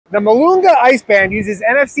The Meloenga ICE Band uses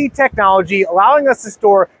NFC technology, allowing us to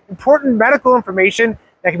store important medical information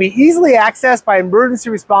that can be easily accessed by emergency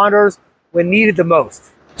responders when needed the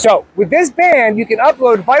most. So with this band, you can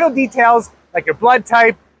upload vital details like your blood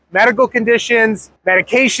type, medical conditions,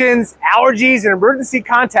 medications, allergies, and emergency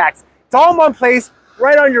contacts. It's all in one place,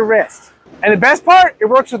 right on your wrist. And the best part, it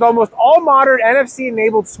works with almost all modern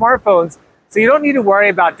NFC-enabled smartphones, so you don't need to worry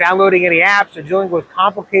about downloading any apps or dealing with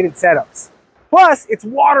complicated setups. Plus, it's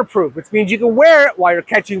waterproof, which means you can wear it while you're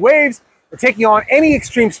catching waves or taking on any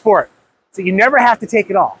extreme sport, so you never have to take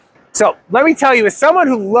it off. So let me tell you, as someone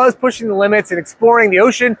who loves pushing the limits and exploring the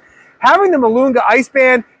ocean, having the Meloenga ICE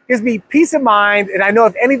Band gives me peace of mind, and I know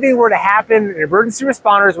if anything were to happen, emergency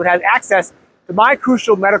responders would have access to my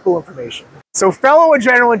crucial medical information. So fellow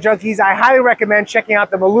adrenaline junkies, I highly recommend checking out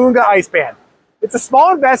the Meloenga ICE Band. It's a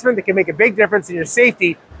small investment that can make a big difference in your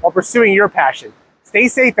safety while pursuing your passion. Stay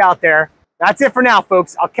safe out there. That's it for now,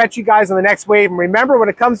 folks. I'll catch you guys on the next wave. And remember, when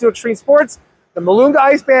it comes to extreme sports, the Meloenga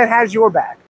ICE Band has your back.